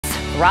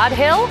Rod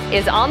Hill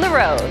is on the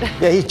road.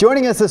 Yeah, he's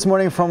joining us this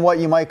morning from what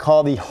you might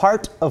call the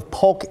heart of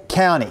Polk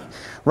County.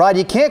 Rod,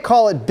 you can't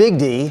call it Big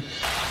D,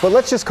 but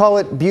let's just call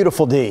it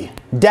Beautiful D.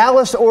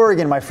 Dallas,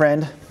 Oregon, my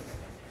friend.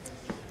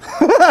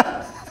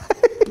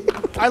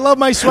 I love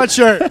my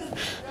sweatshirt.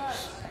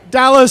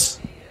 Dallas,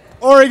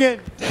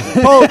 Oregon,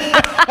 Polk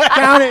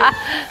County.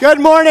 Good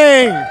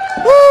morning.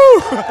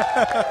 Woo!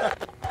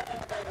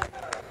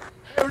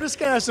 We're just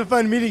going to have some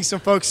fun meeting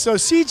some folks. So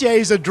CJ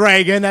is a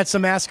dragon. That's the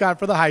mascot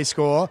for the high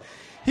school.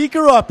 He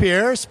grew up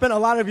here, spent a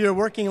lot of your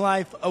working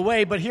life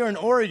away, but here in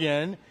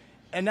Oregon,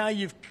 and now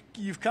you've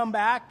come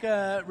back,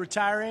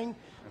 retiring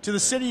to the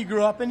city you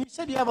grew up in. You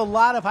said you have a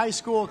lot of high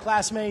school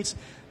classmates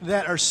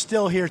that are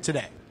still here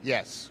today.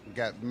 Yes, we've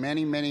got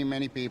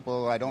many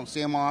people. I don't see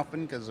them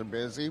often because they're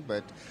busy,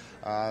 but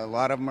a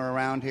lot of them are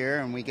around here,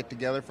 and we get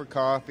together for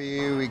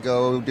coffee. We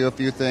go do a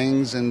few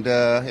things, and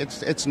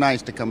it's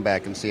nice to come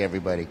back and see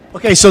everybody.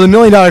 Okay, so the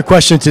million-dollar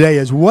question today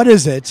is, what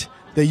is it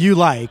that you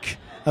like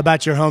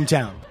about your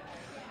hometown?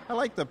 I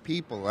like the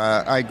people.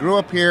 I grew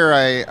up here.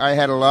 I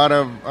had a lot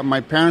of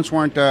my parents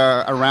weren't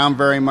around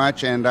very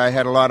much, and I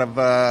had a lot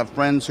of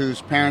friends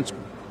whose parents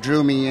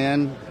drew me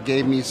in,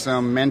 gave me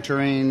some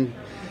mentoring,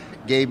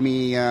 gave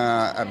me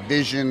a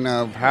vision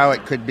of how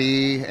it could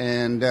be.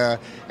 And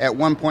at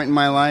one point in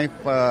my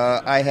life,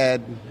 I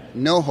had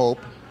no hope,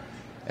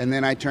 and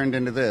then I turned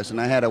into this.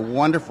 And I had a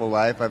wonderful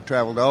life. I've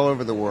traveled all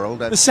over the world.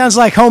 This sounds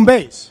like home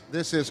base.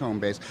 This is home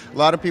base. A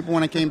lot of people,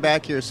 when I came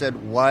back here,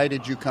 said, "Why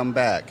did you come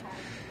back?"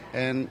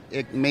 And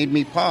it made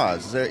me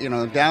pause. You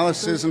know,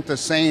 Dallas isn't the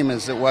same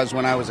as it was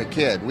when I was a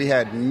kid. We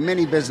had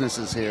many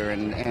businesses here,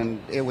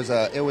 and it was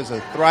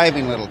a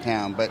thriving little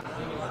town, but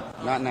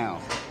not now.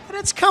 But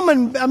it's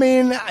coming. I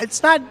mean,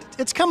 it's not.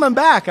 It's coming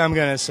back, I'm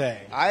going to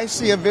say. I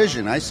see a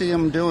vision. I see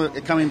them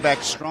coming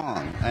back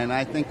strong, and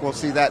I think we'll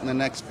see that in the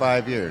next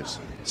 5 years.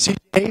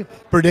 CJ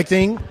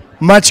predicting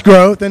much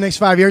growth in the next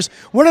 5 years.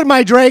 Where did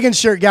my Dragon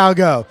shirt gal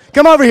go?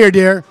 Come over here,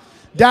 dear.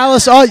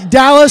 Dallas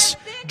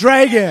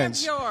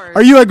Dragons.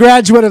 Are you a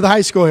graduate of the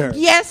high school here?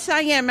 Yes, I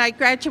am. I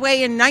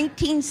graduated in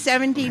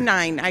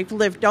 1979. I've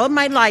lived all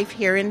my life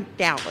here in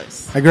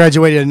Dallas. I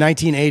graduated in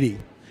 1980.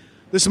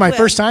 This is my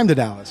first time to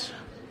Dallas.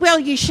 Well,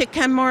 you should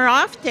come more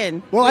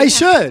often. Well, I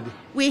should.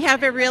 We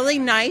have a really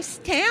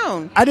nice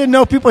town. I didn't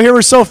know people here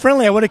were so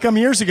friendly. I would have come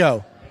years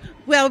ago.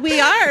 Well,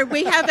 we are.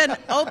 We have an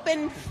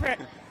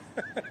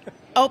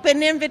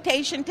open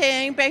invitation to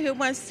anybody who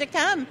wants to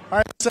come. All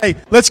right, say,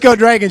 let's go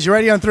Dragons. You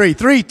ready on 3?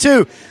 3,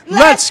 2,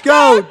 let's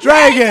go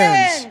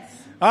Dragons!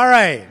 All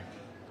right.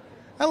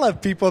 I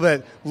love people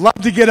that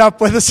love to get up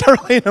with us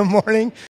early in the morning.